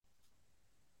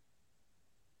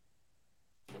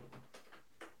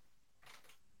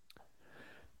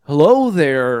Hello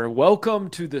there. Welcome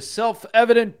to the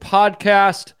Self-Evident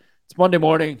Podcast. It's Monday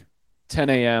morning, 10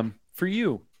 a.m. for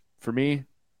you. For me,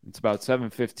 it's about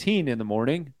 7:15 in the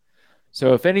morning.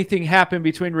 So if anything happened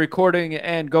between recording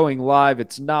and going live,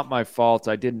 it's not my fault.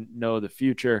 I didn't know the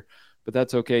future, but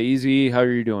that's okay. Easy, how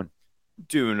are you doing?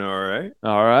 Doing all right.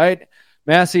 All right.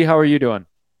 Massey, how are you doing?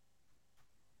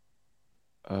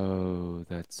 Oh,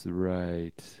 that's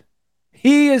right.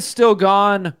 He is still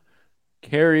gone.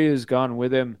 Carrie is gone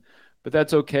with him, but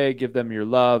that's okay. Give them your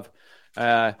love.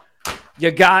 Uh,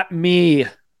 you got me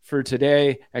for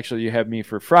today. Actually, you have me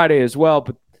for Friday as well.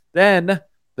 But then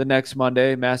the next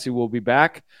Monday, Massey will be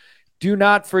back. Do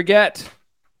not forget,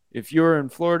 if you're in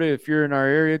Florida, if you're in our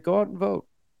area, go out and vote.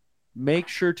 Make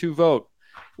sure to vote.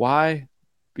 Why?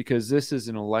 Because this is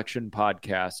an election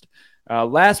podcast.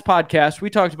 Last podcast, we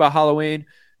talked about Halloween.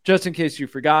 Just in case you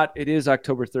forgot, it is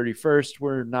October 31st.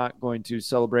 We're not going to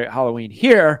celebrate Halloween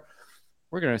here.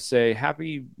 We're going to say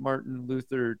Happy Martin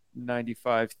Luther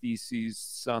 95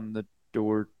 Theses on the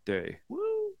Door Day.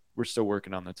 Woo. We're still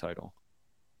working on the title.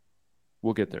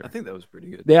 We'll get there. I think that was pretty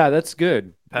good. Yeah, that's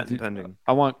good. Patent pending.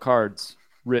 I want cards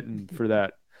written for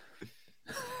that.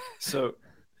 So,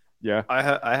 yeah.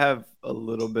 I have a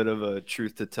little bit of a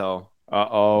truth to tell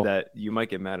Uh-oh. that you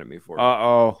might get mad at me for.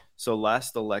 Uh-oh. So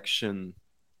last election,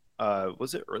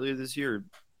 was it earlier this year?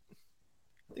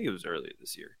 I think it was earlier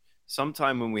this year.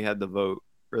 Sometime when we had the vote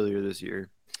earlier this year.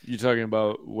 You talking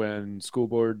about when school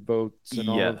board votes and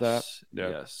all of that? Yeah.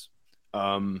 Yes.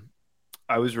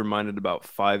 I was reminded about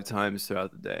 5 times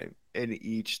throughout the day, and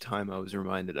each time I was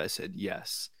reminded, I said,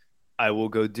 yes, I will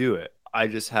go do it. I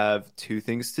just have 2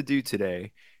 things to do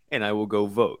today, and I will go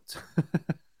vote.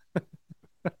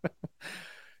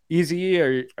 Easy,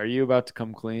 are you about to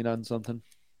come clean on something?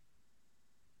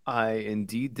 I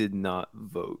indeed did not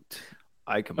vote.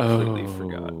 I completely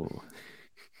forgot.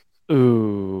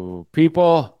 Ooh,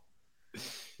 people,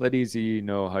 let Easy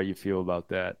know how you feel about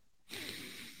that.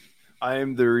 I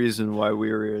am the reason why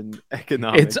we were in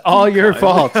economic. It's all your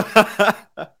fault. decline.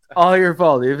 All your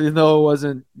fault, even though it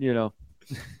wasn't,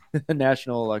 a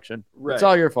national election. Right. It's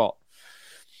all your fault.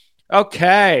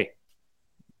 Okay.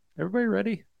 Everybody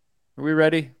ready? Are we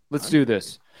ready? Let's do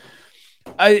this.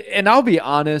 I'll be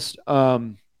honest,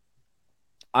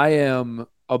 I am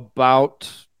about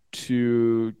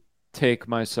to take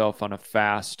myself on a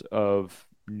fast of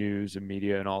news and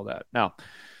media and all that. Now,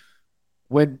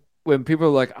 when people are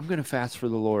like, I'm going to fast for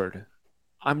the Lord,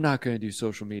 I'm not going to do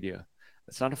social media.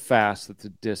 It's not a fast, it's a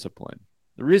discipline.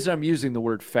 The reason I'm using the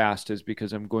word fast is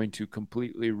because I'm going to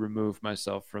completely remove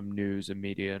myself from news and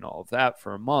media and all of that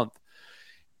for a month.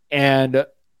 And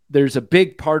there's a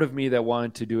big part of me that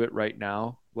wanted to do it right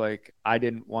now. Like, I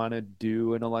didn't want to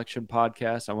do an election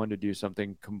podcast. I wanted to do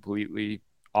something completely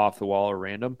off the wall or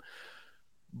random.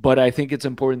 But I think it's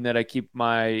important that I keep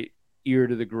my ear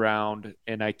to the ground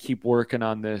and I keep working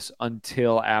on this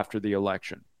until after the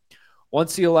election.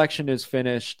 Once the election is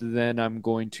finished, then I'm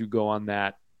going to go on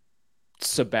that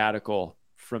sabbatical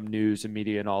from news and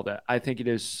media and all that. I think it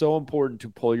is so important to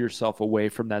pull yourself away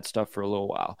from that stuff for a little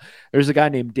while. There's a guy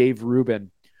named Dave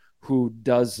Rubin who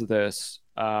does this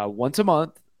once a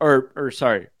month,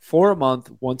 for a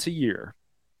month, once a year.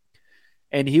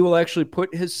 And he will actually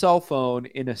put his cell phone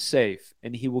in a safe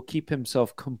and he will keep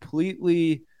himself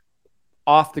completely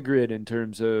off the grid in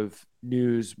terms of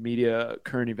news, media,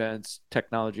 current events,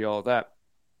 technology, all of that.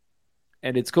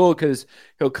 And it's cool because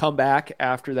he'll come back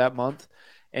after that month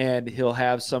and he'll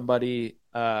have somebody,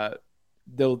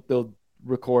 they'll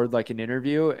record like an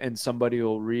interview and somebody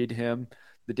will read him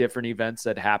the different events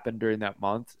that happened during that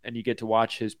month. And you get to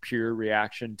watch his pure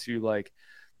reaction to like,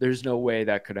 there's no way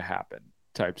that could have happened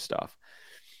type stuff.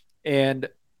 And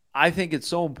I think it's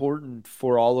so important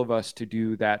for all of us to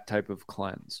do that type of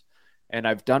cleanse. And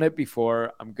I've done it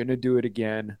before. I'm going to do it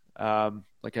again.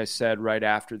 Like I said, right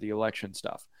after the election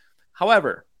stuff.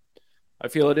 However, I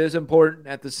feel it is important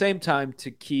at the same time to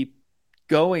keep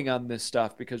going on this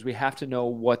stuff because we have to know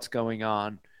what's going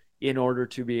on in order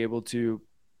to be able to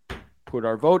put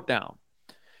our vote down.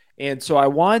 And so I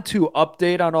wanted to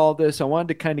update on all this. I wanted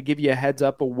to kind of give you a heads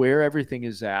up of where everything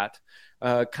is at,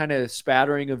 kind of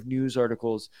spattering of news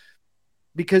articles,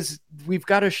 because we've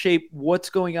got to shape what's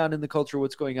going on in the culture,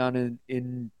 what's going on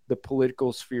in the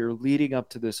political sphere leading up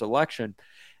to this election.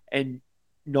 And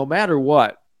no matter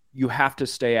what, you have to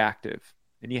stay active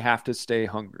and you have to stay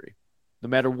hungry. No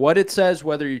matter what it says,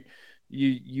 whether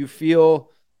you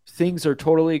feel things are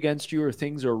totally against you or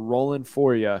things are rolling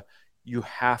for you, you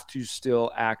have to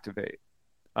still activate.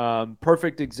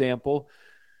 Perfect example.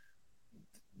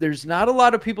 There's not a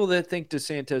lot of people that think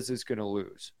DeSantis is going to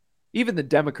lose. Even the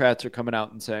Democrats are coming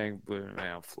out and saying,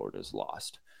 man, Florida's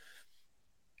lost.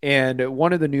 And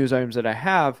one of the news items that I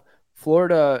have,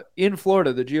 in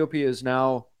Florida, the GOP has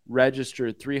now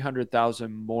registered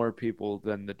 300,000 more people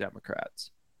than the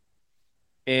Democrats.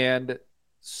 And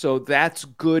so that's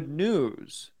good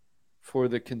news for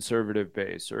the conservative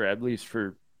base, or at least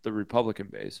for the Republican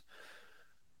base.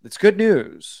 It's good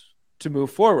news to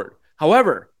move forward.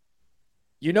 However,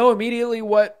 you know immediately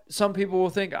what some people will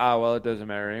think. Well, it doesn't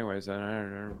matter anyways.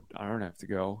 I don't have to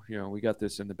go. We got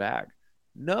this in the bag.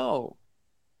 No.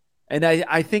 And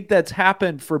I think that's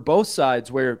happened for both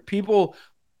sides, where people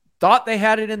thought they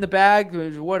had it in the bag,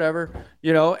 whatever,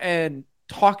 and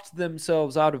talked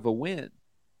themselves out of a win.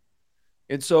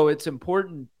 And so it's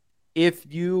important, if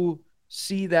you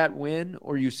see that win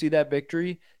or you see that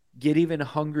victory, get even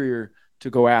hungrier to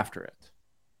go after it.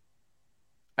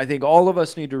 I think all of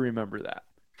us need to remember that.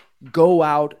 Go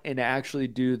out and actually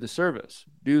do the service,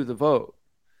 do the vote.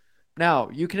 Now,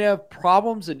 you can have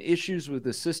problems and issues with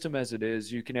the system as it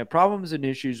is. You can have problems and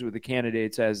issues with the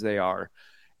candidates as they are.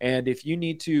 And if you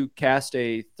need to cast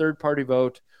a third-party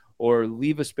vote or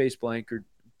leave a space blank, or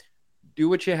do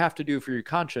what you have to do for your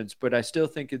conscience, but I still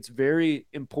think it's very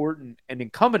important and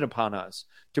incumbent upon us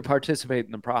to participate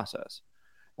in the process.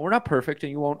 We're not perfect,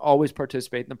 and you won't always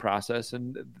participate in the process,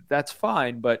 and that's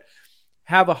fine, but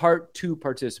have a heart to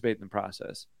participate in the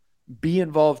process. Be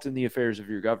involved in the affairs of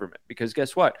your government, because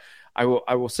guess what? I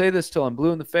will say this till I'm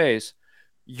blue in the face.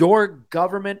 Your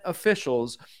government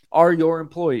officials are your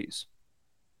employees.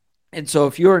 And so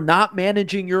if you're not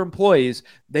managing your employees,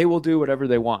 they will do whatever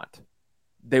they want.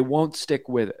 They won't stick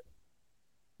with it.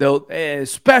 They'll,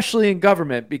 especially in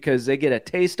government, because they get a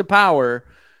taste of power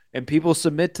and people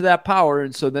submit to that power.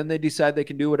 And so then they decide they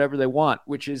can do whatever they want,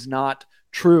 which is not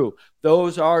true.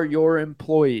 Those are your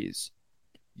employees.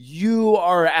 You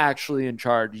are actually in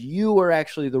charge. You are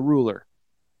actually the ruler.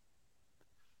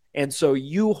 And so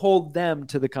you hold them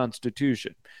to the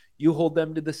Constitution. You hold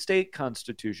them to the state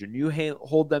constitution. You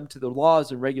hold them to the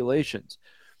laws and regulations.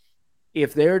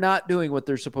 If they're not doing what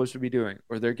they're supposed to be doing,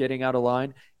 or they're getting out of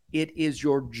line, it is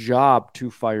your job to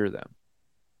fire them.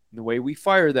 And the way we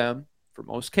fire them, for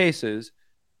most cases,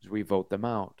 is we vote them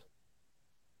out.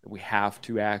 We have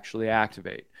to actually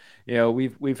activate.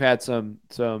 We've had some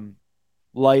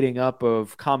lighting up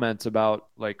of comments about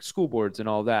like school boards and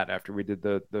all that after we did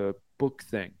the book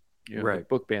thing, right, the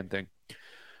book ban thing.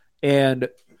 And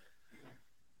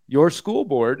your school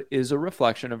board is a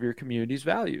reflection of your community's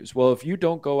values. Well, if you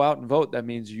don't go out and vote, that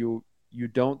means you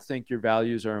don't think your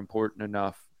values are important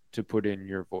enough to put in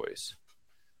your voice.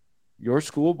 Your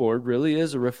school board really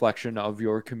is a reflection of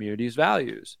your community's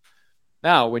values.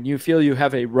 Now, when you feel you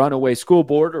have a runaway school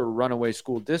board or a runaway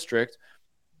school district,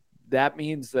 that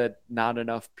means that not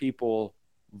enough people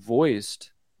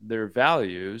voiced their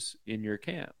values in your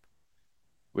camp,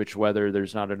 which whether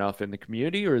there's not enough in the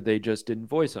community or they just didn't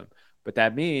voice them. But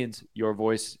that means your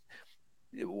voice,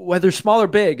 whether small or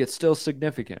big, it's still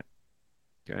significant.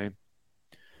 Okay.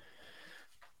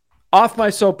 Off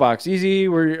my soapbox. Easy,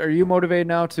 are you motivated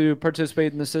now to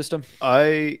participate in the system?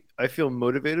 I feel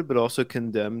motivated, but also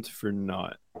condemned for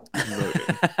not voting.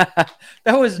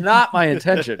 That was not my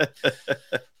intention.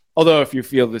 Although if you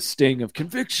feel the sting of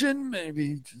conviction,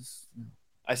 maybe just...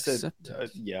 I said,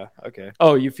 yeah, okay.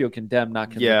 Oh, you feel condemned,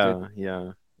 not convicted?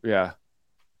 Yeah.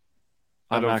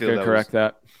 I'm not going to correct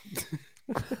that.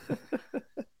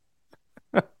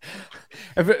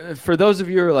 For those of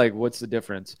you who are like, what's the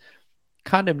difference?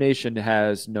 Condemnation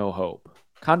has no hope.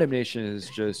 Condemnation is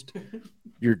just,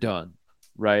 you're done,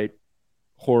 right?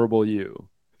 Horrible you.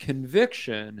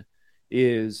 Conviction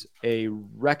is a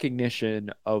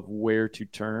recognition of where to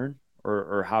turn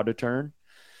or how to turn.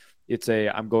 It's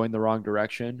I'm going the wrong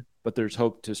direction, but there's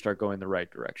hope to start going the right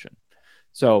direction.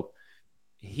 So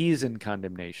he's in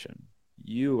condemnation.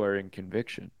 You are in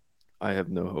conviction. I have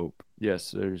no hope.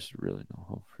 Yes, there's really no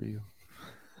hope for you.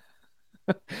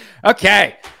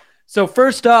 Okay. So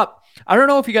first up, I don't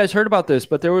know if you guys heard about this,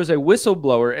 but there was a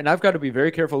whistleblower, and I've got to be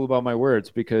very careful about my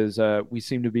words because we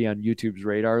seem to be on YouTube's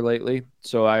radar lately.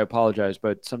 So I apologize,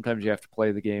 but sometimes you have to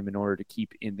play the game in order to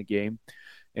keep in the game.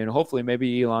 And hopefully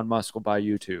maybe Elon Musk will buy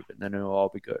YouTube, and then it'll all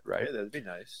be good, right? Yeah, that'd be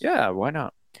nice. Yeah, why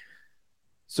not?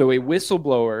 So a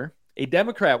whistleblower, a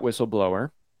Democrat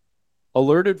whistleblower,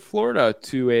 alerted Florida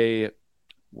to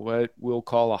what we'll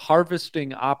call a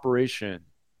harvesting operation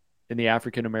in the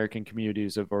African-American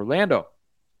communities of Orlando.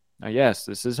 Now, yes,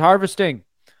 this is harvesting.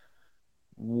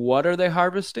 What are they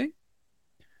harvesting?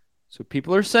 So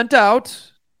people are sent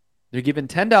out They're given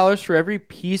 $10 for every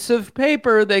piece of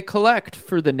paper they collect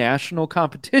for the national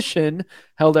competition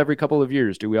held every couple of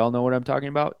years. Do we all know what I'm talking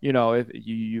about? You know, if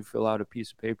you fill out a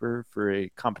piece of paper for a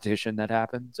competition that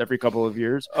happens every couple of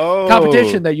years. Oh,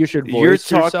 competition that you should voice you're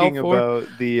yourself talking for. about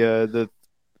the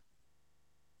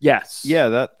Yes. yeah,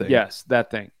 that thing. Yes, that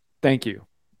thing. Thank you.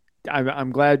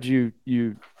 I'm glad you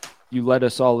let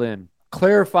us all in.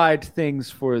 Clarified things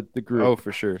for the group. Oh,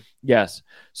 for sure. Yes.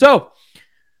 So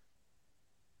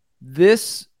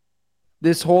this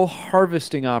whole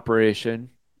harvesting operation,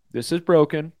 this is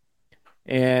broken.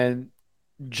 And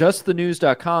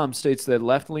justthenews.com states that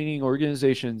left-leaning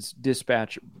organizations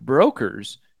dispatch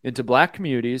brokers into black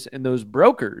communities, and those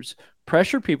brokers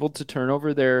pressure people to turn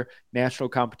over their national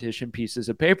competition pieces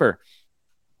of paper.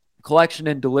 Collection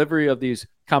and delivery of these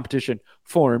competition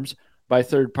forms by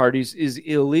third parties is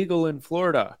illegal in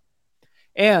Florida.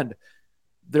 And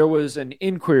there was an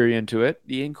inquiry into it.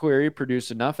 The inquiry produced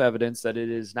enough evidence that it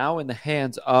is now in the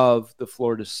hands of the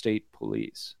Florida State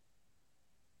Police.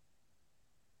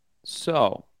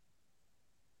 So,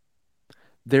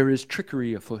 there is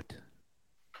trickery afoot.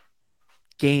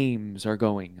 Games are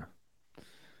going.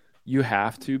 You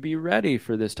have to be ready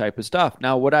for this type of stuff.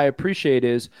 Now, what I appreciate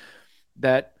is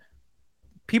that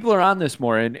people are on this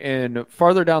more, and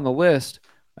farther down the list,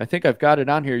 I think I've got it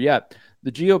on here yet.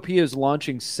 The GOP is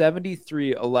launching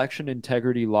 73 election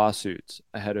integrity lawsuits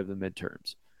ahead of the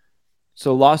midterms.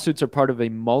 So lawsuits are part of a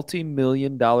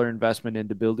multi-million-dollar investment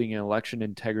into building an election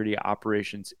integrity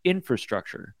operations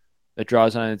infrastructure that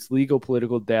draws on its legal,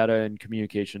 political, data, and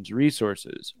communications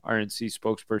resources. RNC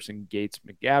spokesperson Gates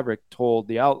McGavrick told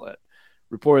the outlet,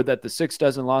 reported that the 6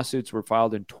 lawsuits were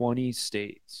filed in 20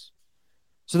 states.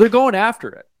 So they're going after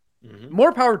it. Mm-hmm.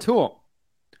 More power to them.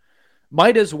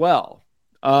 Might as well.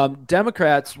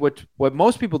 Democrats, what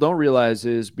most people don't realize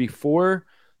is before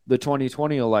the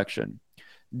 2020 election,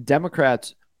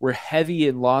 Democrats were heavy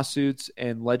in lawsuits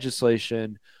and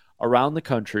legislation around the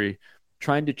country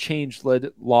trying to change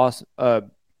election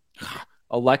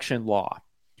law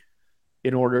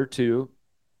in order to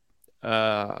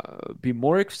be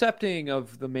more accepting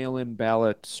of the mail-in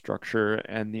ballot structure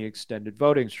and the extended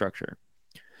voting structure.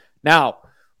 Now,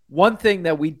 one thing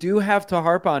that we do have to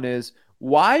harp on is,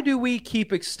 why do we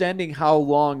keep extending how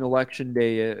long Election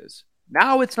Day is?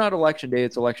 Now it's not Election Day,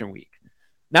 it's Election Week.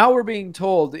 Now we're being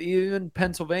told, even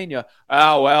Pennsylvania,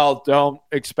 oh, well, don't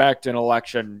expect an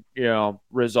election,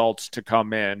 results to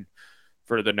come in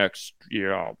for the next,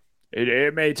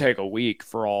 it may take a week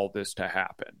for all this to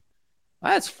happen.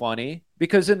 That's funny,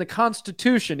 because in the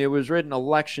Constitution, it was written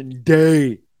Election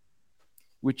Day,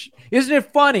 which, isn't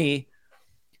it funny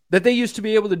that they used to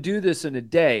be able to do this in a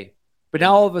day, but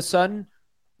now all of a sudden,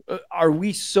 are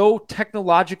we so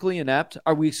technologically inept?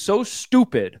 Are we so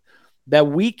stupid that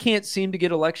we can't seem to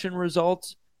get election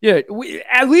results? Yeah,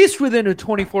 at least within a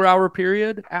 24-hour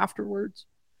period afterwards.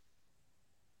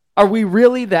 Are we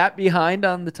really that behind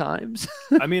on the times?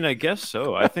 I mean, I guess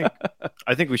so. I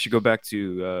think we should go back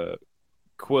to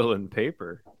quill and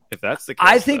paper, if that's the case.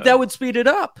 I think that would speed it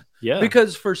up. Yeah.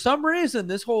 Because for some reason,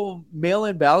 this whole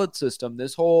mail-in ballot system,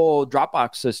 this whole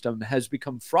Dropbox system has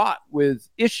become fraught with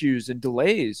issues and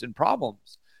delays and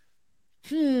problems.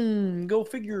 Go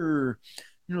figure,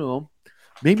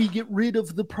 maybe get rid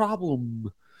of the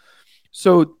problem.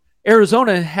 So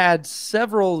Arizona had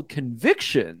several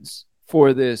convictions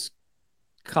for this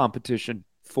competition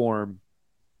form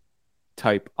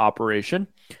type operation,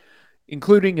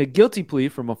 including a guilty plea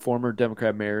from a former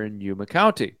Democrat mayor in Yuma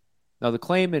County. Now, the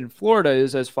claim in Florida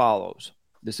is as follows.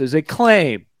 This is a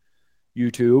claim,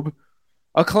 YouTube.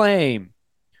 A claim.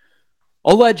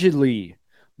 Allegedly,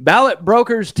 ballot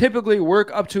brokers typically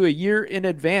work up to a year in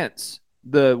advance,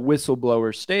 the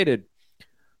whistleblower stated.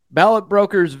 Ballot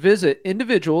brokers visit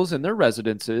individuals in their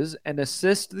residences and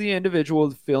assist the individual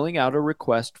with filling out a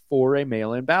request for a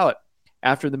mail-in ballot.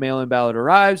 After the mail-in ballot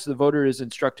arrives, the voter is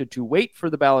instructed to wait for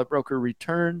the ballot broker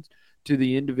return to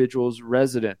the individual's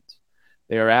residence.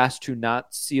 They are asked to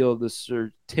not seal the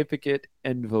certificate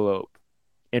envelope.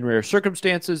 In rare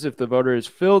circumstances, if the voter has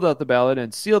filled out the ballot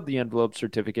and sealed the envelope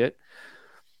certificate,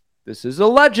 this is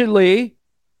allegedly,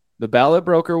 the ballot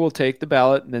broker will take the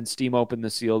ballot and then steam open the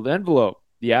sealed envelope.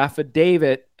 The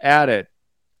affidavit added.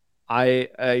 I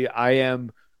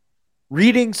am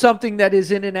reading something that is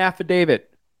in an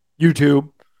affidavit.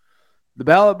 YouTube. The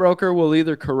ballot broker will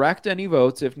either correct any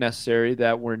votes, if necessary,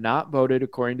 that were not voted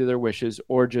according to their wishes,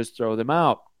 or just throw them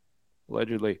out,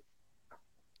 allegedly.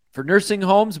 For nursing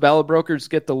homes, ballot brokers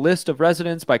get the list of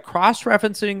residents by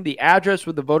cross-referencing the address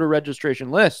with the voter registration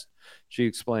list, she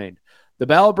explained. The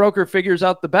ballot broker figures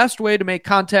out the best way to make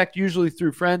contact, usually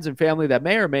through friends and family that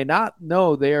may or may not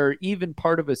know they are even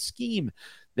part of a scheme.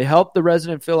 They help the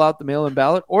resident fill out the mail-in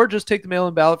ballot or just take the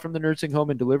mail-in ballot from the nursing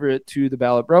home and deliver it to the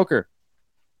ballot broker.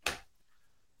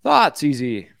 Thoughts,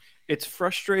 Easy? It's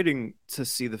frustrating to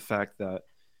see the fact that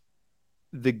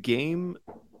the game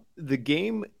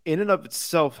in and of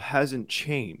itself hasn't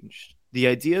changed. The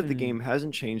idea of the game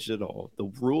hasn't changed at all.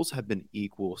 The rules have been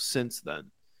equal since then.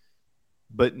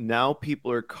 But now people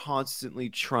are constantly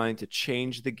trying to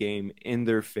change the game in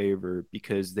their favor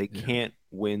because they can't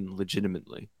win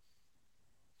legitimately.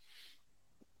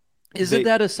 Isn't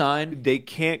that a sign? They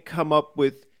can't come up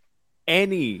with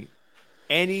any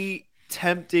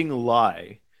tempting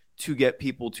lie to get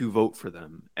people to vote for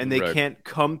them. And they can't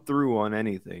come through on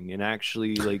anything and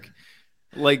actually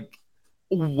like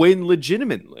win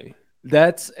legitimately.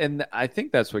 And I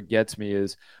think that's what gets me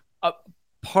is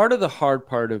part of the hard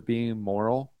part of being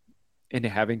moral and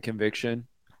having conviction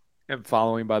and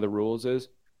following by the rules is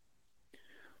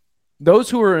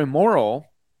those who are immoral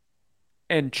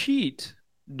and cheat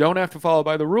don't have to follow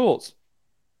by the rules.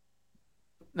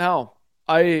 Now,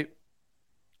 I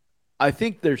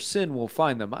think their sin will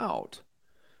find them out.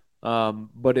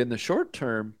 But in the short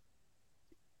term,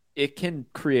 it can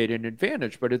create an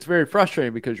advantage, but it's very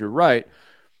frustrating because you're right.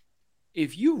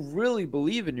 If you really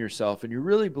believe in yourself and you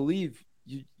really believe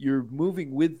you're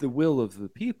moving with the will of the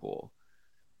people,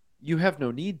 you have no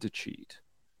need to cheat.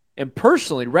 And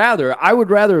personally, I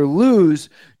would rather lose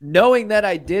knowing that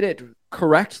I did it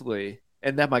correctly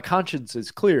and that my conscience is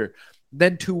clear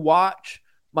than to watch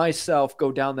myself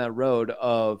go down that road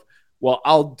of, well,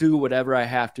 I'll do whatever I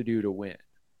have to do to win.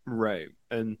 Right.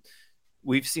 And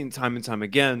we've seen time and time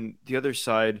again, the other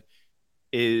side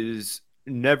is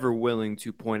never willing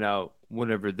to point out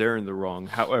whenever they're in the wrong.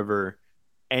 However,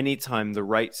 anytime the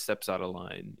right steps out of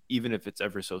line, even if it's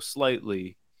ever so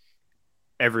slightly,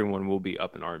 everyone will be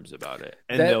up in arms about it.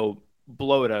 And they'll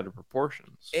blow it out of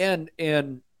proportions. And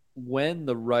when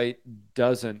the right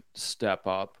doesn't step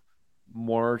up,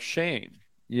 more shame.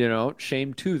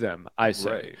 Shame to them, I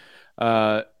say.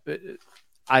 Right.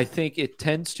 I think it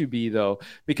tends to be, though,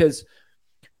 because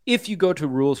if you go to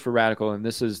Rules for Radical, and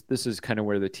this is kind of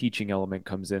where the teaching element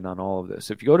comes in on all of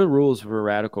this. If you go to Rules for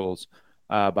Radicals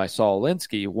by Saul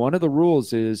Alinsky, one of the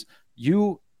rules is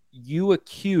you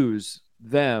accuse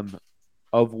them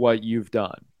of what you've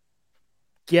done.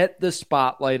 Get the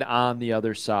spotlight on the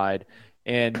other side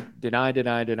and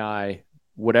deny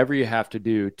whatever you have to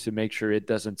do to make sure it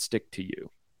doesn't stick to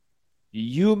you.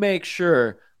 You make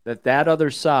sure that other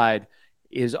side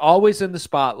is always in the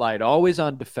spotlight, always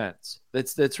on defense.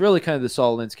 That's really kind of the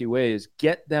Saul Alinsky way, is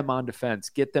get them on defense,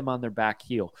 get them on their back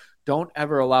heel. Don't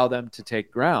ever allow them to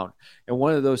take ground. And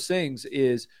one of those things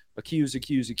is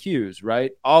accuse,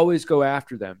 right? Always go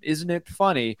after them. Isn't it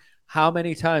funny how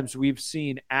many times we've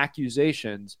seen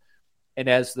accusations, and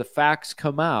as the facts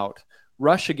come out,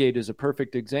 Russiagate is a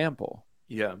perfect example.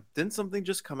 Yeah. Didn't something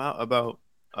just come out about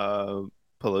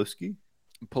Pelosi?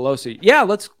 Yeah,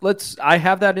 let's I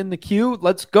have that in the queue.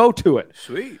 Let's go to it.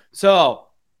 Sweet. So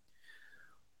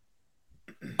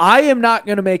I am not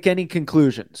going to make any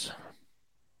conclusions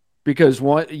because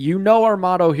our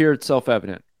motto here at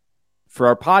Self-Evident. For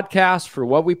our podcast, for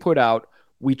what we put out,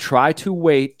 we try to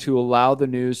wait to allow the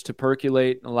news to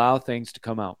percolate and allow things to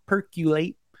come out.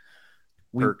 Percolate.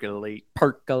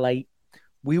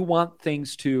 We want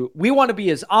to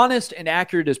be as honest and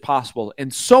accurate as possible.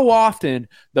 And so often,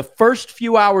 the first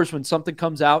few hours when something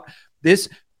comes out, this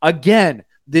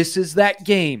is that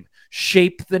game.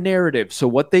 Shape the narrative. So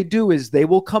what they do is they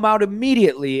will come out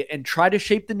immediately and try to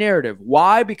shape the narrative.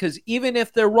 Why? Because even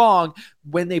if they're wrong,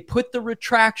 when they put the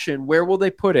retraction, where will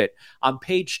they put it? On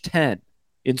page 10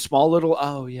 in small little,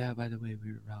 oh yeah, by the way,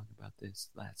 we were wrong about this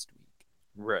last week.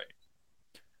 Right.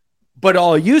 But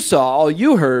all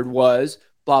you heard was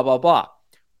blah, blah, blah.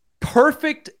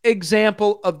 Perfect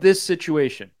example of this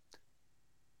situation.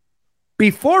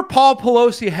 Before Paul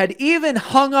Pelosi had even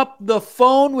hung up the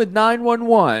phone with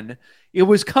 911, it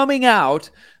was coming out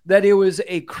that it was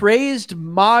a crazed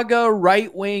MAGA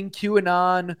right-wing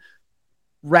QAnon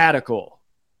radical.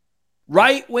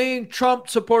 Right-wing Trump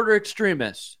supporter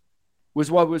extremist was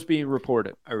what was being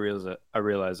reported. I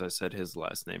realized I said his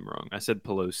last name wrong. I said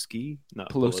Pelosi,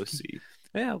 not Pelosi.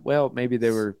 Yeah, well, maybe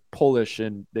they were Polish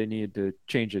and they needed to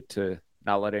change it to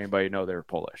not let anybody know they were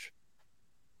Polish.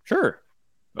 Sure.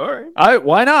 All right.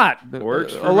 Why not?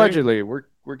 Works for allegedly. me.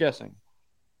 We're guessing.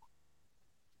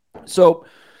 So,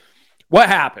 what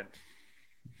happened?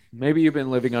 Maybe you've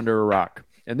been living under a rock.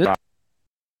 And this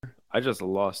I just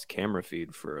lost camera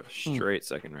feed for a straight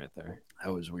second right there.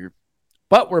 That was weird.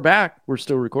 But we're back. We're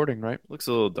still recording, right? Looks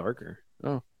a little darker.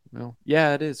 Oh, well,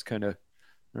 yeah, it is kind of.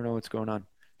 I don't know what's going on.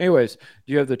 Anyways,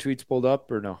 do you have the tweets pulled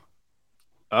up or no?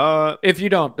 If you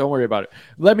don't worry about it.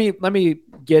 Let me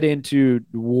get into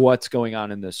what's going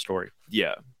on in this story.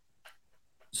 Yeah.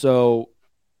 So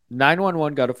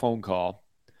 911 got a phone call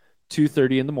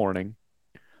 2:30 in the morning.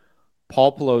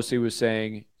 Paul Pelosi was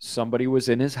saying somebody was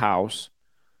in his house,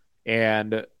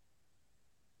 and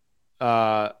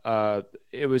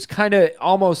it was kind of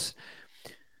almost,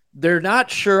 they're not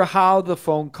sure how the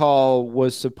phone call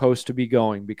was supposed to be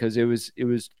going because it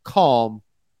was calm,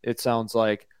 it sounds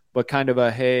like, but kind of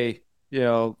a, hey,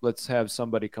 let's have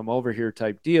somebody come over here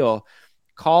type deal.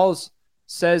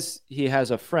 Says he has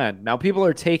a friend. Now people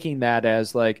are taking that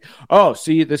as like, oh,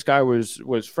 see, this guy was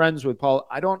friends with Paul.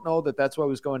 I don't know that that's what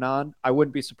was going on. I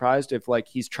wouldn't be surprised if like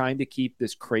he's trying to keep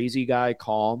this crazy guy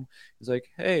calm. He's like,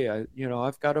 hey,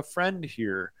 I've got a friend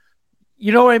here.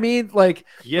 You know what I mean? Like,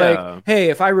 hey,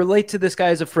 if I relate to this guy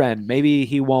as a friend, maybe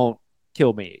he won't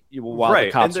kill me while the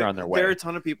cops are on their way. There are a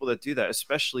ton of people that do that,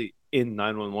 especially in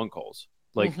 911 calls.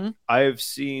 Like I've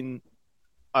seen,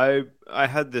 I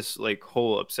had this like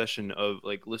whole obsession of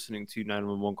like listening to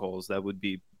 911 calls that would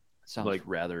be like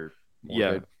rather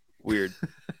morbid. Weird.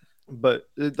 But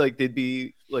like they'd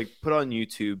be like put on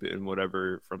YouTube and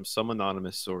whatever from some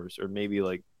anonymous source, or maybe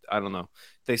like, I don't know,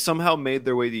 they somehow made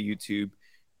their way to YouTube,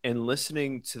 and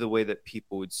listening to the way that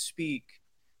people would speak,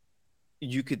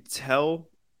 you could tell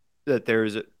that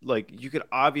you could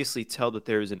obviously tell that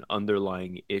there is an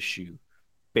underlying issue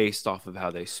based off of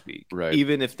how they speak, right?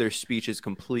 Even if their speech is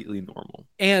completely normal.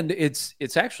 And it's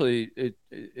actually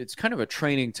it's kind of a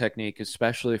training technique,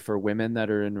 especially for women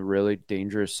that are in a really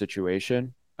dangerous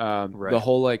situation. The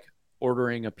whole like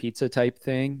ordering a pizza type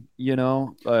thing,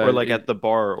 or like at the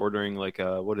bar ordering like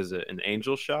what is it, an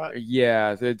angel shot?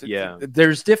 Yeah,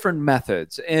 there's different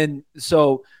methods, and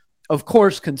so of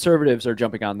course conservatives are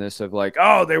jumping on this of like,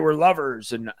 oh, they were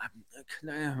lovers, and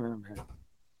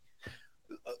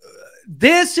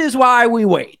this is why we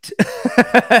wait.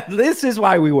 This is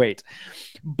why we wait.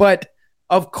 But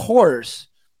of course,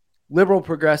 liberal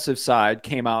progressive side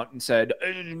came out and said,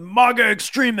 MAGA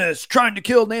extremists trying to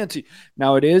kill Nancy.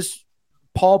 Now it is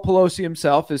Paul Pelosi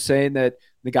himself is saying that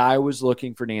the guy was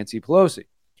looking for Nancy Pelosi.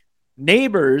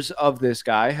 Neighbors of this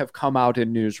guy have come out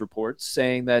in news reports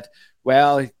saying that,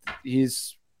 well,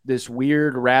 he's this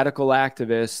weird radical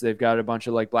activist. They've got a bunch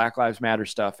of like Black Lives Matter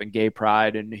stuff and gay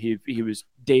pride, and he was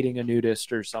dating a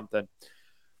nudist or something.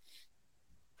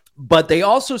 But they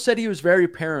also said he was very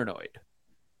paranoid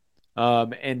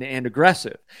and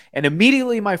aggressive. And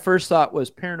immediately my first thought was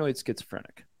paranoid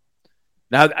schizophrenic.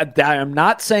 Now, I'm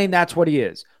not saying that's what he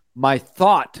is. My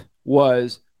thought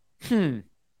was,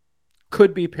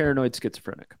 could be paranoid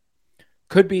schizophrenic.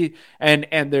 Could be, and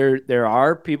there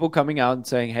are people coming out and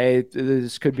saying, hey,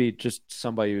 this could be just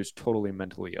somebody who's totally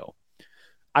mentally ill.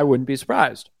 I wouldn't be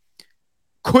surprised.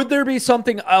 Could there be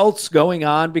something else going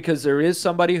on? Because there is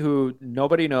somebody who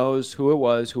nobody knows who it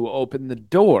was who opened the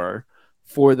door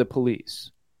for the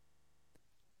police.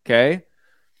 Okay?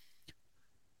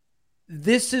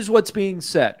 This is what's being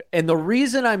said. And the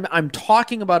reason I'm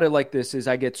talking about it like this is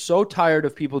I get so tired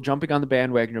of people jumping on the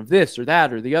bandwagon of this or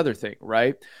that or the other thing,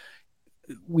 right?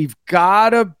 We've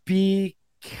got to be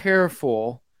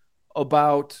careful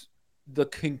about the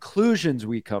conclusions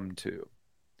we come to.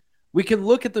 We can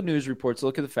look at the news reports,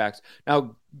 look at the facts.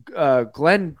 Now,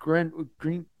 Glenn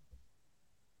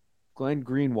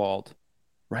Greenwald,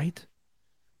 right?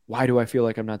 Why do I feel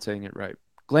like I'm not saying it right?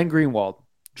 Glenn Greenwald,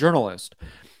 journalist.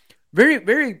 Very,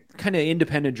 very kind of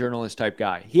independent journalist type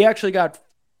guy. He actually got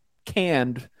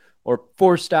canned or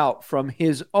forced out from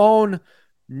his own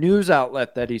news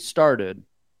outlet that he started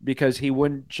because he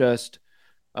wouldn't just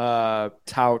tout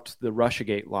the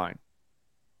Russiagate line.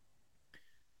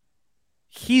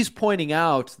 He's pointing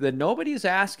out that nobody's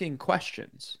asking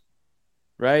questions,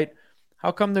 right?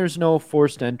 How come there's no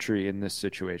forced entry in this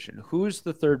situation? Who's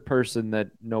the third person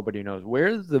that nobody knows?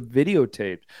 Where's the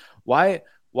videotaped? Why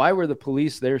were the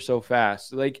police there so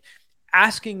fast? Like,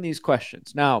 asking these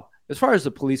questions. Now, as far as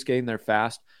the police getting there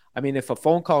fast, I mean, if a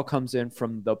phone call comes in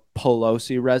from the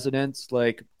Pelosi residence,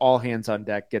 like, all hands on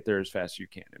deck, get there as fast as you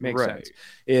can. It makes sense.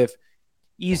 If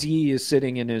Eazy is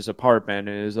sitting in his apartment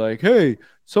and is like, hey,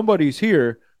 somebody's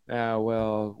here.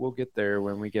 Well, we'll get there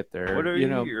when we get there. What are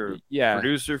you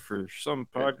producer for some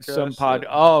podcast?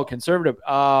 Oh, conservative.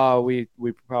 Oh, we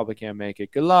probably can't make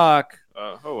it. Good luck.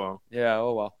 Oh, well. Yeah,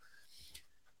 oh, well.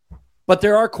 But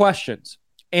there are questions.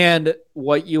 And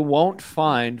what you won't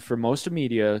find for most of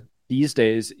media these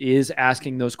days is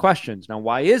asking those questions. Now,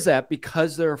 why is that?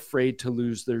 Because they're afraid to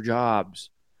lose their jobs.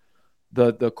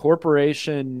 The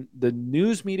corporation, the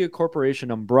news media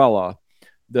corporation umbrella,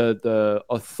 the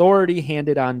authority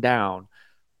handed on down,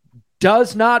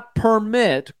 does not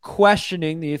permit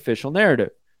questioning the official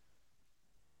narrative.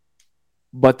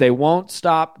 But they won't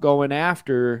stop going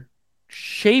after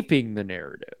shaping the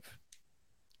narrative.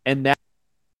 And that,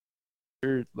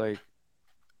 like,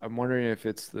 I'm wondering if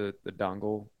it's the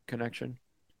dongle connection.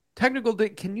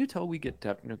 Can you tell we get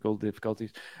technical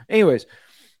difficulties? Anyways,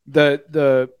 it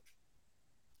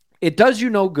does you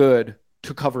no good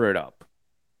to cover it up.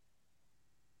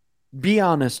 Be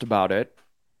honest about it.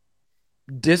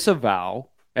 Disavow,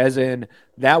 as in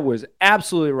that was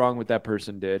absolutely wrong what that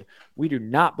person did. We do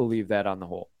not believe that on the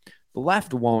whole. The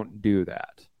left won't do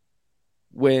that.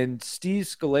 When Steve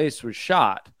Scalise was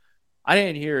shot, I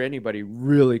didn't hear anybody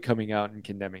really coming out and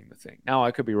condemning the thing. Now,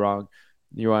 I could be wrong.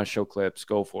 You want to show clips,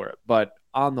 go for it. But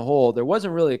on the whole, there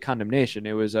wasn't really a condemnation.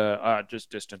 It was just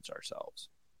distance ourselves,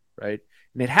 right?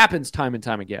 And it happens time and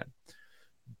time again.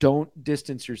 Don't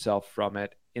distance yourself from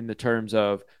it in the terms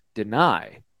of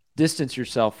deny. Distance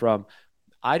yourself from,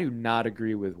 I do not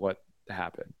agree with what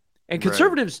happened. And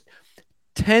conservatives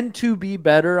tend to be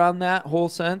better on that whole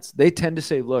sense. They tend to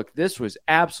say, look, this was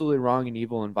absolutely wrong and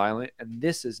evil and violent, and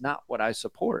this is not what I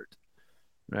support,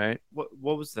 right?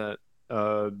 What was that?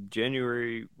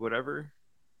 January, whatever,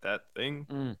 that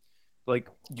thing. Like,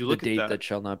 you look at the date at that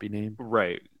shall not be named.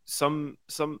 Right.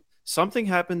 Something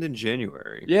happened in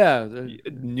January. Yeah.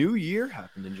 New Year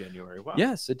happened in January. Wow.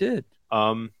 Yes, it did.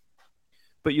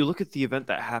 But you look at the event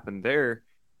that happened there,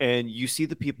 and you see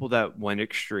the people that went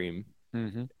extreme.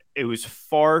 Mm-hmm. It was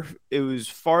far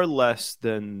less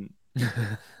than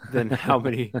how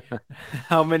many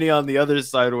on the other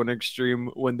side went extreme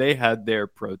when they had their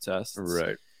protests.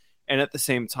 Right. And at the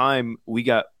same time, we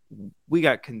got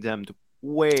condemned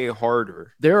way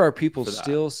harder. There are people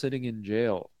still sitting in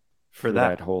jail for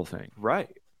that whole thing.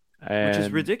 Right. Which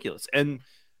is ridiculous. And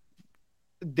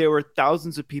there were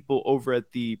thousands of people over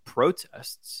at the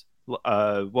protests.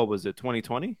 What was it,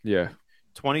 2020? Yeah.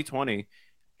 2020.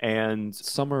 And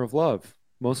Summer of Love.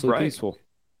 Mostly peaceful.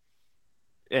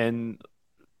 And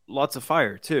lots of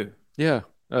fire, too. Yeah.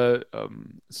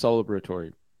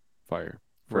 Celebratory fire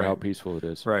for how peaceful it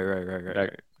is. Right.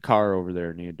 That car over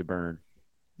there needed to burn.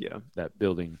 Yeah. That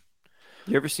building.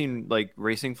 You ever seen like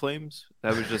Racing Flames?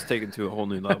 That was just taken to a whole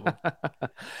new level.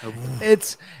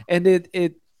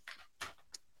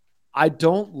 I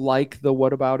don't like the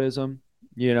whataboutism.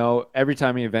 You know, every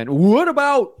time an event, what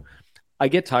about? I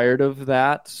get tired of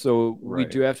that. So we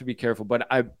do have to be careful. But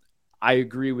I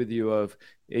agree with you of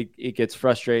it gets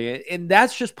frustrating. And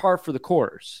that's just par for the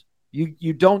course.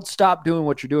 You don't stop doing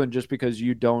what you're doing just because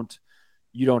you don't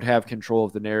have control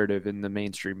of the narrative in the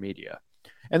mainstream media.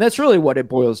 And that's really what it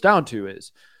boils down to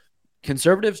is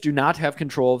conservatives do not have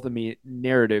control of the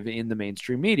narrative in the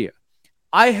mainstream media.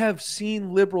 I have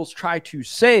seen liberals try to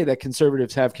say that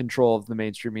conservatives have control of the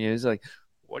mainstream media. It's like,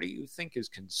 what do you think is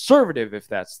conservative if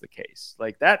that's the case?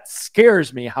 Like, that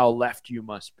scares me how left you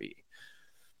must be.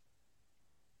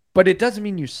 But it doesn't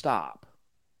mean you stop.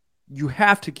 You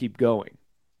have to keep going.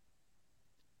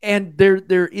 And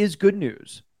there is good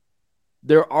news.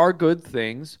 There are good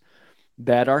things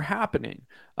that are happening.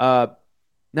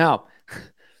 Now,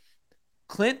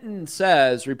 Clinton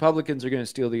says Republicans are going to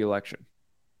steal the election.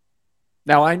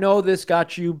 Now, I know this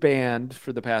got you banned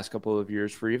for the past couple of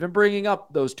years for even bringing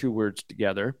up those two words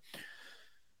together.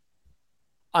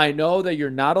 I know that you're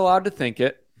not allowed to think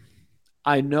it.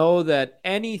 I know that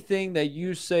anything that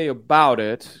you say about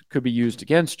it could be used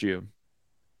against you.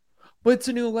 But it's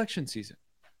a new election season.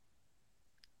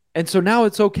 And so now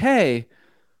it's okay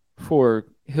for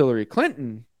Hillary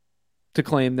Clinton to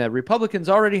claim that Republicans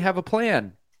already have a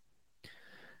plan.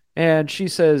 And she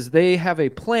says they have a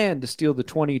plan to steal the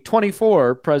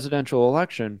 2024 presidential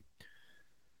election.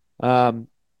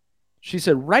 She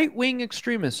said right-wing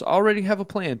extremists already have a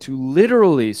plan to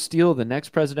literally steal the next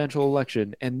presidential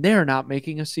election, and they're not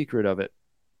making a secret of it.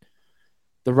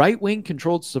 The right-wing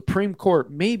controlled Supreme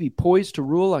Court may be poised to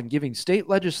rule on giving state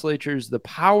legislatures the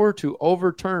power to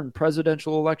overturn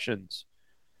presidential elections.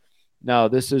 Now,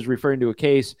 this is referring to a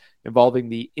case involving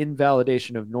the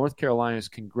invalidation of North Carolina's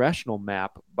congressional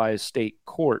map by a state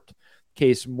court.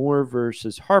 Case Moore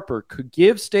versus Harper could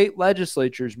give state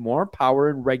legislatures more power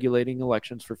in regulating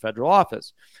elections for federal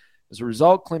office. As a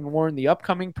result, Clinton warned the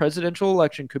upcoming presidential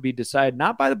election could be decided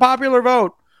not by the popular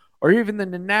vote or even the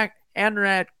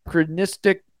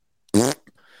anachronistic,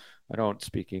 I don't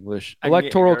speak English,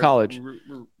 electoral college.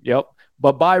 Yep.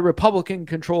 But by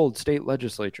Republican-controlled state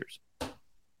legislatures.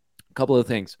 A couple of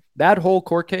things. That whole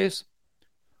court case,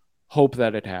 hope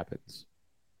that it happens.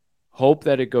 Hope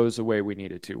that it goes the way we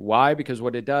need it to. Why? Because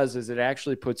what it does is it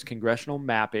actually puts congressional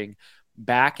mapping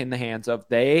back in the hands of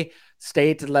the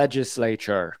state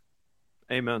legislature.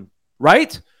 Amen.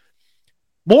 Right?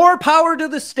 More power to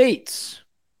the states.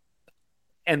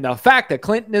 And the fact that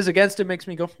Clinton is against it makes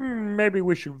me go, maybe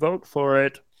we should vote for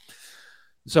it.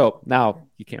 So now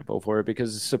you can't vote for it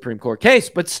because it's a Supreme Court case,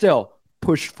 but still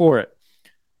push for it.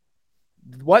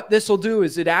 What this will do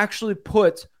is it actually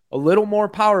puts a little more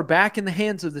power back in the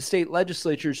hands of the state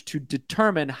legislatures to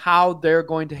determine how they're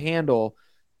going to handle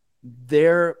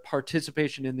their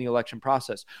participation in the election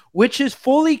process, which is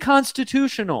fully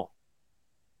constitutional.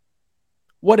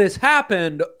 What has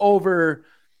happened over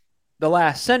the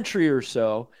last century or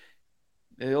so,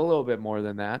 a little bit more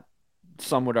than that,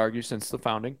 some would argue since the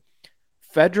founding,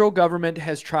 federal government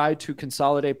has tried to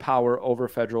consolidate power over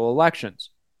federal elections.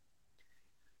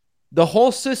 The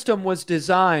whole system was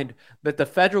designed that the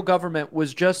federal government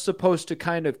was just supposed to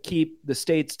kind of keep the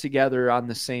states together on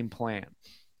the same plan.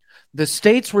 The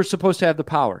states were supposed to have the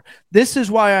power. This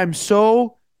is why I'm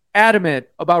so adamant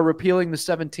about repealing the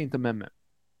 17th Amendment.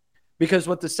 Because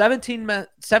what the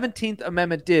 17th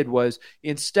Amendment did was,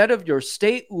 instead of your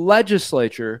state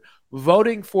legislature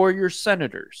voting for your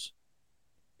senators,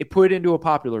 it put it into a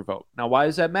popular vote. Now, why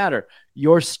does that matter?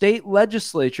 Your state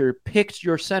legislature picked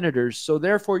your senators, so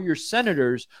therefore your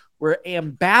senators were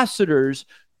ambassadors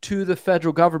to the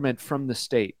federal government from the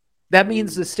state. That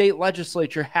means the state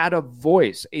legislature had a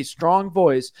voice, a strong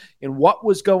voice in what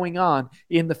was going on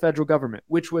in the federal government,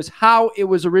 which was how it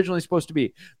was originally supposed to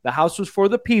be. The House was for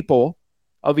the people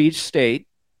of each state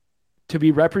to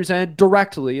be represented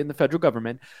directly in the federal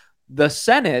government. The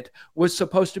Senate was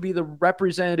supposed to be the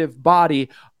representative body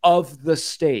of the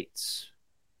states,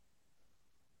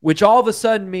 which all of a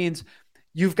sudden means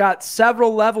you've got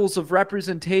several levels of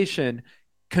representation,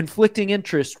 conflicting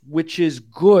interests, which is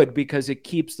good because it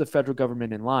keeps the federal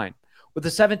government in line. What the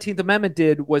 17th Amendment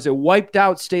did was it wiped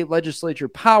out state legislature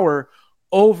power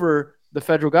over the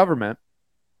federal government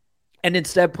and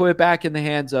instead put it back in the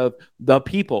hands of the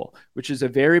people, which is a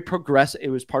very progressive, it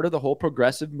was part of the whole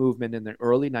progressive movement in the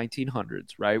early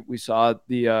 1900s, right? We saw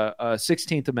the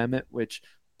 16th Amendment, which,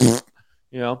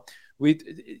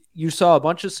 you saw a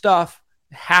bunch of stuff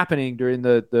happening during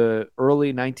the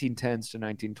early 1910s to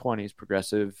 1920s,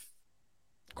 progressive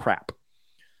crap.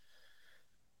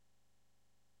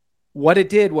 What it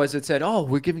did was it said, oh,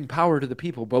 we're giving power to the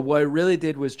people. But what it really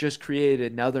did was just create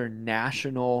another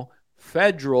national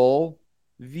federal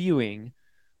viewing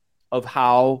of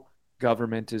how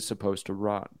government is supposed to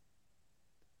run.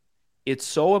 It's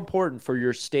so important for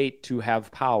your state to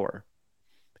have power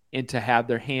and to have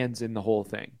their hands in the whole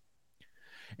thing.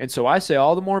 And so I say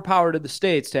all the more power to the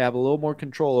states to have a little more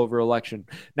control over election.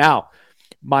 Now,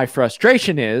 my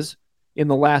frustration is in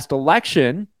the last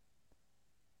election,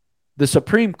 the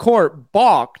Supreme Court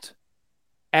balked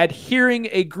at hearing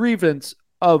a grievance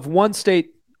of one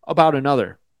state about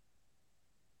another,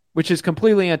 which is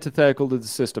completely antithetical to the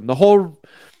system. The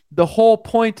whole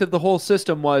point of the whole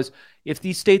system was if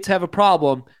these states have a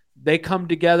problem, they come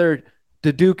together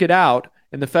to duke it out,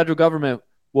 and the federal government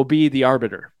will be the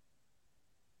arbiter.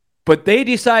 But they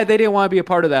decide they didn't want to be a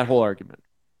part of that whole argument.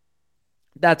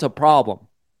 That's a problem.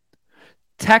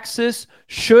 Texas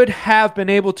should have been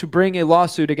able to bring a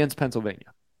lawsuit against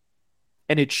Pennsylvania,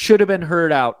 and it should have been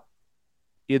heard out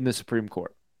in the Supreme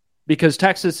Court. Because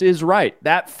Texas is right.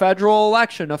 That federal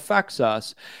election affects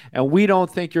us, and we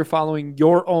don't think you're following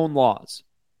your own laws.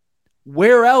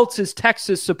 Where else is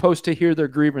Texas supposed to hear their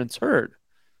grievance heard?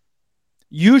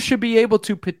 You should be able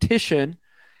to petition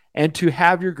and to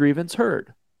have your grievance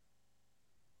heard.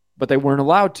 But they weren't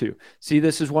allowed to. See,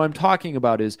 this is what I'm talking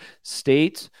about, is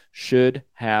states should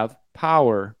have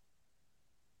power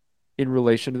in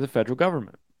relation to the federal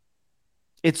government.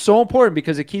 It's so important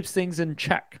because it keeps things in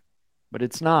check. But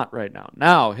it's not right now.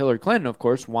 Now, Hillary Clinton, of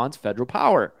course, wants federal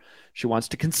power. She wants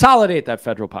to consolidate that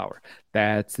federal power.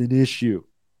 That's an issue.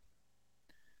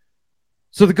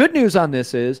 So the good news on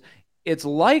this is it's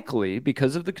likely,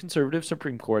 because of the conservative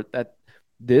Supreme Court, that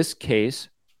this case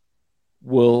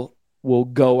will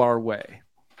go our way.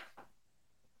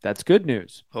 That's good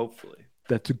news. Hopefully.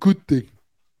 That's a good thing.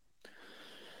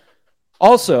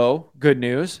 Also, good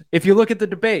news, if you look at the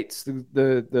debates,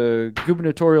 the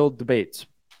gubernatorial debates,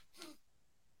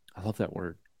 I love that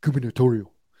word,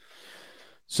 gubernatorial.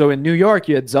 So in New York,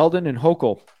 you had Zeldin and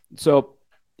Hochul. So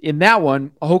in that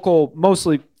one, Hochul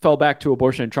mostly fell back to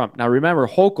abortion and Trump. Now remember,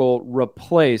 Hochul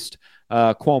replaced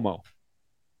Cuomo.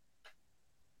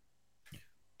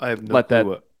 I have no clue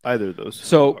what either of those.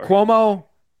 So Cuomo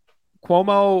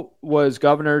was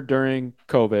governor during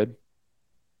COVID.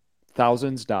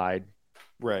 Thousands died.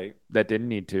 Right. That didn't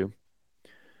need to.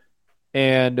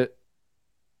 and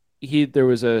there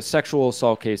was a sexual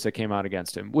assault case that came out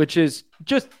against him, which is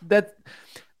just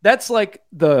that's like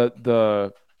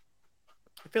the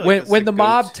I feel like when the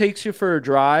mob takes you for a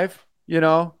drive,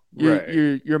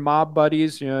 Right. your mob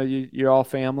buddies, you're all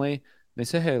family. They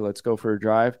say, hey, let's go for a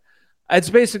drive. It's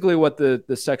basically what the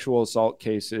sexual assault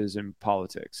case is in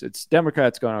politics. It's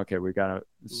Democrats going, okay, we gotta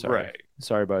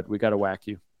sorry, bud, we gotta whack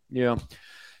you,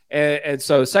 and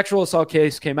so sexual assault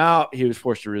case came out. He was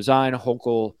forced to resign.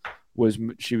 Hochul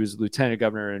she was lieutenant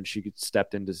governor, and she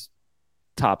stepped into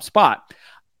top spot.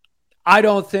 I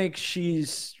don't think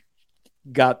she's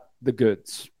got the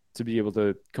goods to be able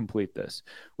to complete this,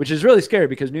 which is really scary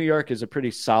because New York is a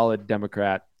pretty solid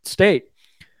Democrat state.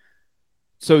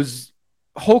 So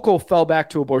Hochul fell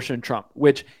back to abortion and Trump,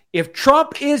 which if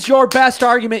Trump is your best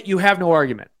argument, you have no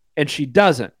argument. And she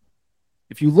doesn't.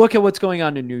 If you look at what's going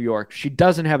on in New York, she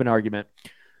doesn't have an argument.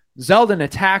 Zeldin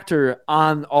attacked her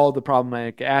on all the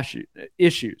problematic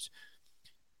issues.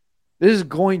 This is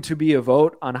going to be a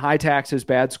vote on high taxes,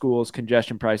 bad schools,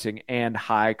 congestion pricing, and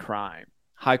high crime.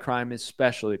 High crime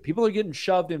especially. People are getting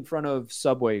shoved in front of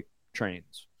subway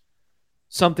trains.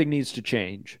 Something needs to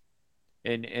change.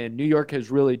 And New York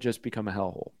has really just become a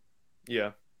hellhole.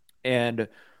 Yeah. And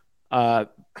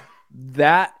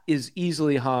that is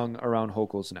easily hung around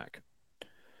Hochul's neck.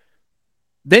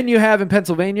 Then you have in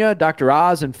Pennsylvania, Dr.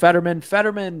 Oz and Fetterman.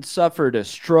 Fetterman suffered a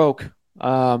stroke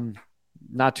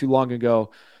not too long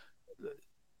ago.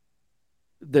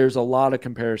 There's a lot of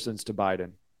comparisons to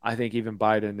Biden. I think even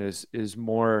Biden is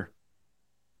more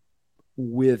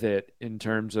with it in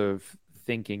terms of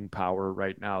thinking power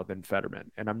right now than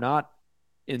Fetterman. And I'm not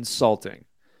insulting.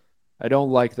 I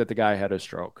don't like that the guy had a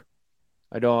stroke.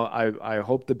 I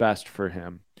hope the best for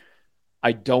him.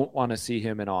 I don't want to see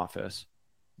him in office.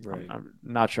 Right. I'm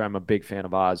not sure I'm a big fan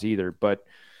of Oz either, but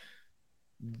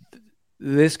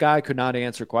this guy could not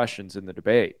answer questions in the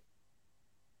debate.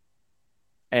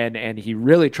 And he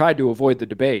really tried to avoid the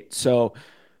debate. So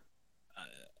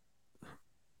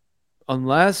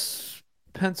unless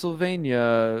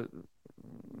Pennsylvania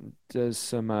does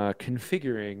some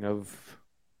configuring of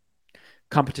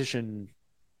competition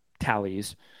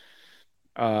tallies,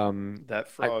 that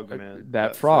frog, man.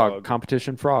 That frog,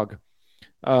 competition frog.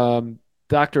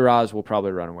 Dr. Oz will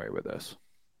probably run away with this.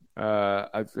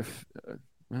 I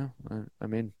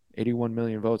mean, 81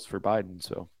 million votes for Biden,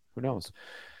 so who knows?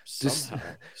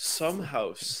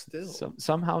 Somehow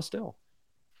still.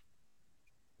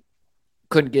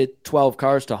 Couldn't get 12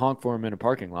 cars to honk for him in a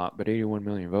parking lot, but 81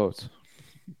 million votes.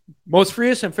 Most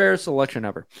freest and fairest election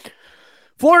ever.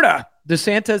 Florida,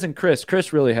 DeSantis and Chris.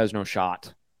 Chris really has no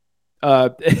shot.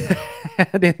 And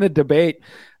in the debate,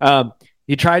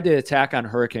 he tried to attack on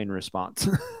hurricane response,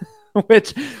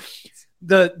 which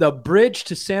the bridge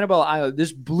to Sanibel Island,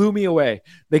 this blew me away.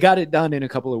 They got it done in a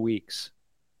couple of weeks.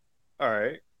 All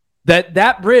right.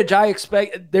 That bridge,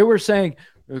 they were saying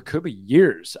it could be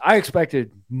years. I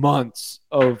expected months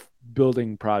of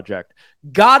building project.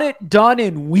 Got it done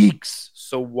in weeks.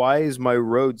 So why is my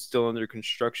road still under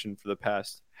construction for the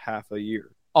past half a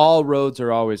year? All roads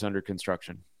are always under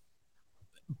construction.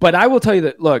 But I will tell you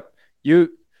that, look, you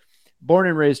born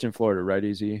and raised in Florida, right,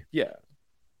 Easy? Yeah.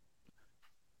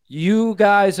 You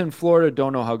guys in Florida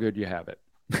don't know how good you have it.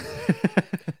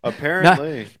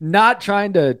 Apparently. Not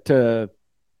trying to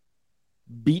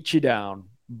beat you down,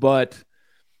 but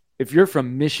if you're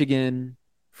from Michigan,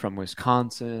 from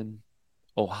Wisconsin,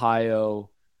 Ohio,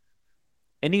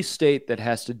 any state that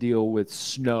has to deal with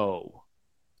snow,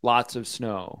 lots of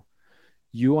snow,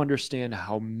 you understand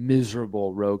how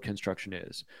miserable road construction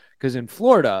is. Because in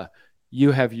Florida,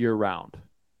 you have year-round.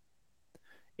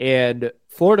 And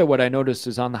Florida, what I noticed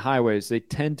is on the highways, they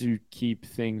tend to keep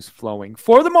things flowing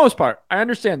for the most part. I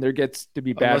understand there gets to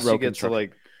be bad road construction. Unless you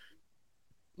get to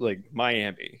like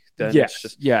Miami. Then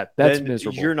that's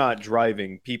miserable. You're not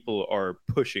driving. People are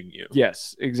pushing you.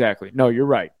 Yes, exactly. No, you're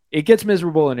right. It gets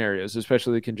miserable in areas,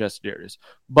 especially the congested areas.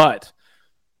 But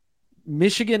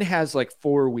Michigan has like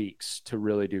 4 weeks to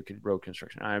really do road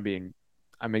construction.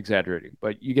 I'm exaggerating,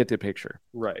 but you get the picture.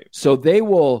 Right. So they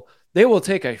will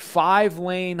take a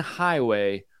 5-lane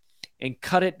highway and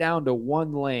cut it down to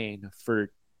 1 lane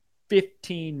for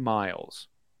 15 miles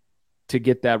to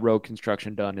get that road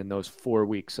construction done in those 4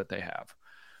 weeks that they have.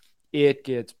 It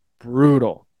gets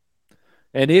brutal.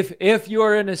 And if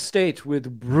you're in a state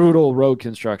with brutal road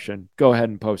construction, go ahead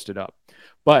and post it up.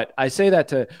 But I say that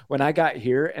to when I got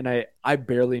here and I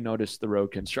barely noticed the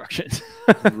road construction.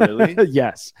 Really?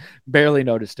 Yes. Barely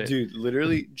noticed it. Dude,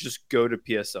 literally just go to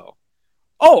PSL.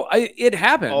 Oh, it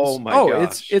happens. Oh my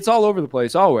gosh. It's all over the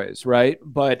place always, right?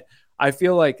 But I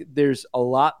feel like there's a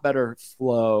lot better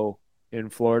flow in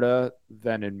Florida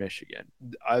than in Michigan.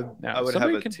 I Now, would have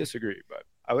somebody a can disagree, but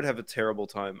I would have a terrible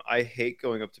time. I hate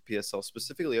going up to PSL,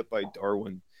 specifically up by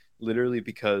Darwin, literally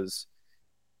because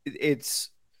it's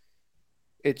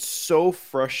so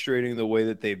frustrating the way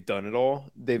that they've done it all.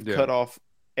 They've yeah, cut off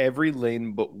every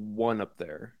lane but one up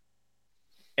there.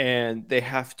 And they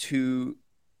have to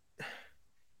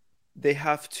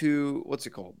what's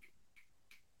it called?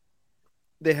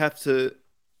 They have to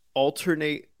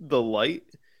alternate the light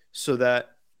so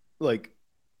that like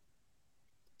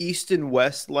east and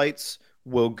west lights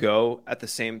will go at the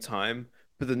same time,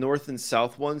 but the north and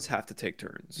south ones have to take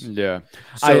turns. yeah.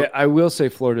 So I will say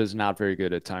Florida is not very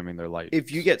good at timing their light.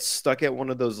 if you get stuck at one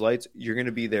of those lights, you're going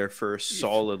to be there for a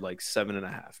solid like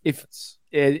 7.5 minutes.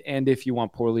 And if you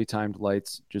want poorly timed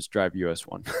lights, just drive US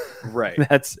one. Right.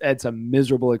 That's a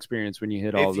miserable experience when you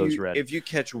hit all of those red. If you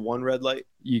catch one red light,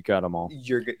 you got them all.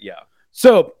 you're good. Yeah.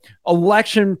 So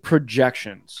election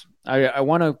projections. I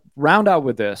want to round out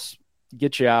with this,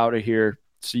 get you out of here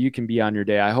so you can be on your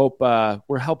day. I hope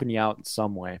we're helping you out in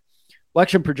some way.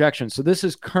 Election projections. So this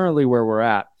is currently where we're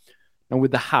at. And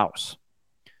with the House,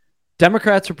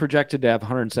 Democrats are projected to have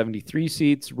 173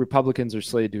 seats. Republicans are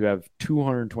slated to have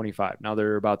 225. Now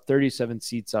there are about 37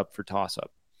 seats up for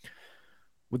toss-up.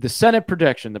 With the Senate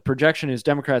projection, the projection is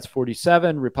Democrats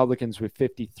 47, Republicans with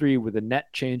 53, with a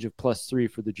net change of +3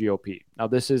 for the GOP. Now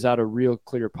this is out of Real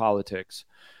Clear Politics.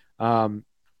 Those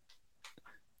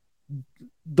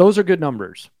are good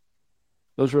numbers.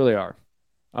 Those really are.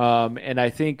 And I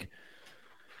think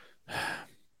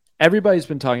everybody's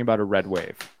been talking about a red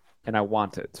wave, and I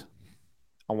want it.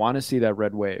 I want to see that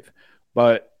red wave,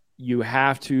 but you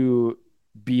have to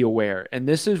be aware. And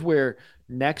this is where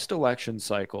next election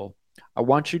cycle, I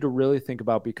want you to really think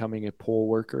about becoming a poll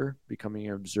worker, becoming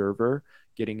an observer,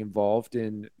 getting involved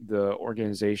in the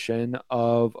organization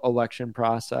of election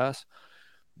process,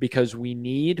 because we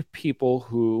need people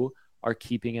who are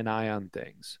keeping an eye on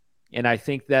things. And I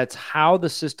think that's how the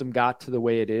system got to the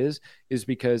way it is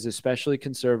because especially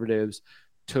conservatives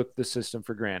took the system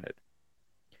for granted.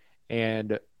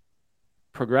 And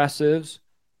progressives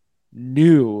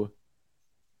knew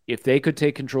if they could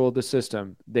take control of the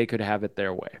system, they could have it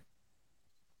their way.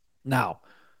 Now,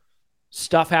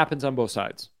 stuff happens on both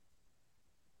sides.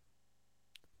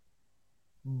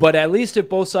 But at least if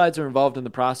both sides are involved in the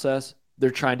process, they're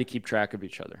trying to keep track of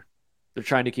each other. They're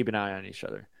trying to keep an eye on each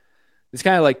other. It's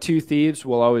kind of like two thieves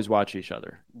will always watch each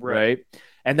other, right?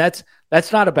 And that's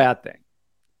not a bad thing.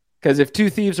 Because if two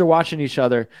thieves are watching each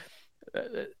other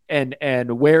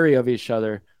and wary of each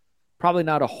other, probably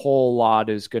not a whole lot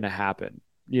is going to happen,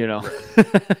 you know?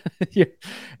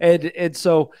 And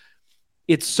so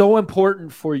it's so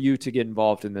important for you to get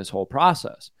involved in this whole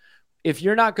process. If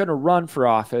you're not going to run for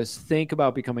office, think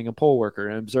about becoming a poll worker,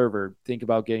 an observer. Think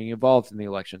about getting involved in the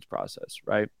elections process,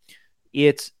 right?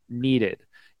 It's needed.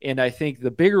 And I think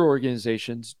the bigger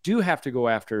organizations do have to go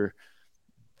after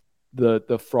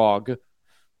the frog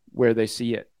where they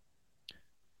see it.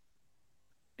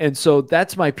 And so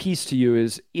that's my piece to you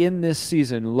is in this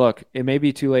season, look, it may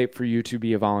be too late for you to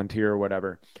be a volunteer or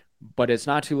whatever, but it's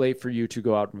not too late for you to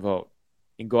go out and vote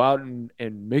and go out and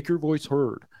make your voice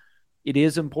heard. It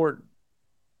is important.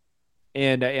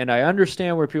 And I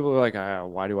understand where people are like,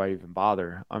 why do I even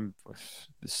bother?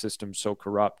 The system's so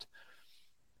corrupt.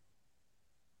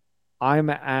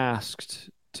 I'm asked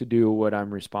to do what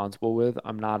I'm responsible with.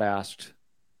 I'm not asked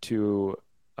to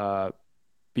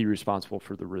be responsible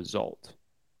for the result.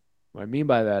 What I mean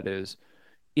by that is,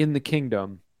 in the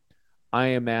kingdom, I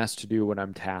am asked to do what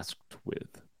I'm tasked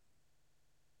with.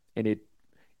 And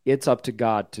it's up to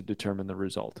God to determine the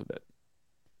result of it.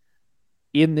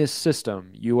 In this system,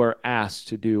 you are asked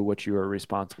to do what you are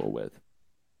responsible with.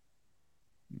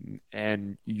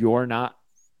 And you're not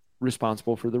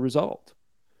responsible for the result,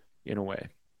 in a way.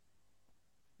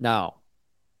 Now,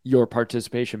 your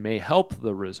participation may help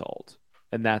the result,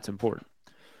 and that's important.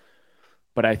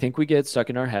 But I think we get stuck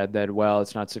in our head that, well,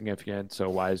 it's not significant, so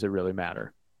why does it really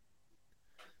matter?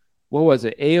 What was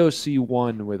it? AOC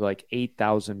won with like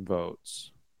 8,000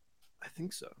 votes. I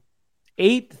think so.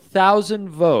 8,000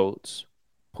 votes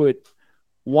put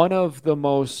one of the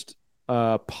most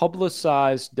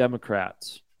publicized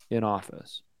Democrats in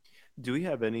office. Do we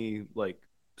have any like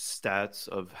stats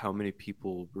of how many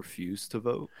people refuse to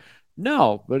vote?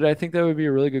 No, but I think that would be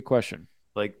a really good question.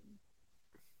 Like,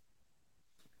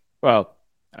 well,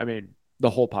 I mean, the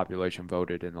whole population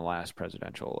voted in the last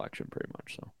presidential election pretty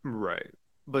much. So right.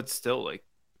 But still, like,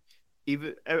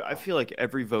 even I feel like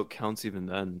every vote counts even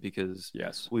then because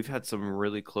yes, we've had some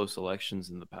really close elections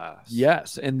in the past.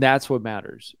 Yes, and that's what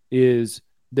matters is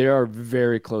There are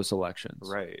very close elections.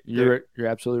 Right. You're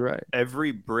absolutely right.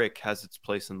 Every brick has its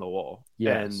place in the wall.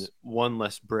 Yes. And one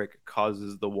less brick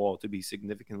causes the wall to be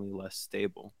significantly less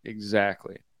stable.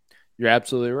 Exactly. You're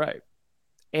absolutely right.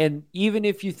 And even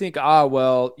if you think,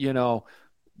 well,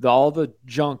 all the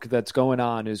junk that's going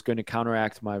on is going to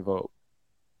counteract my vote.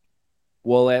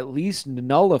 Well, at least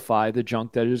nullify the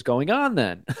junk that is going on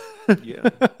then. Yeah.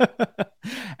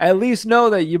 At least know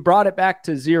that you brought it back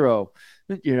to zero.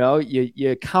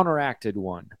 You counteracted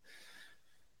one.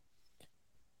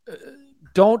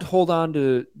 Don't hold on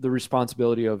to the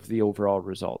responsibility of the overall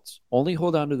results. Only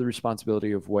hold on to the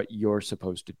responsibility of what you're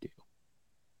supposed to do.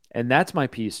 And that's my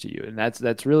piece to you. And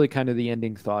that's really kind of the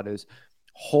ending thought is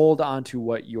hold on to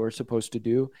what you're supposed to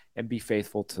do and be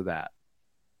faithful to that.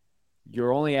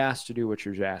 You're only asked to do what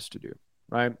you're asked to do,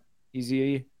 right?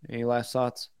 Easy. Any last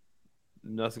thoughts?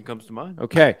 Nothing comes to mind.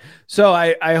 Okay. So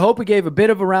I hope we gave a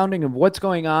bit of a rounding of what's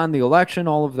going on, the election,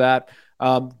 all of that.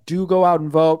 Do go out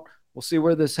and vote. We'll see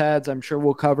where this heads. I'm sure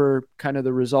we'll cover kind of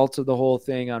the results of the whole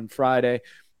thing on Friday.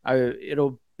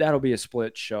 That'll be a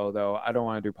split show, though. I don't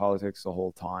want to do politics the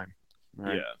whole time.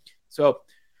 Right? Yeah. So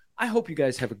I hope you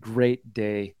guys have a great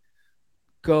day.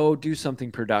 Go do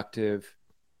something productive.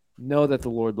 Know that the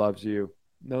Lord loves you.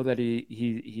 Know that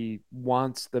he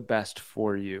wants the best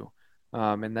for you.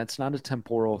 And that's not a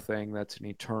temporal thing. That's an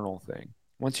eternal thing.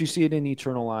 Once you see it in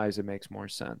eternal eyes, it makes more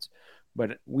sense.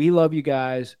 But we love you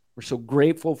guys. We're so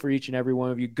grateful for each and every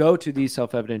one of you. Go to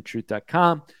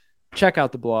theselfevidenttruth.com. Check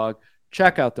out the blog.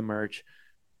 Check out the merch.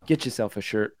 Get yourself a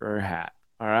shirt or a hat.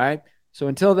 All right? So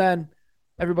until then,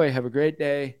 everybody have a great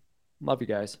day. Love you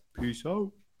guys. Peace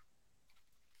out.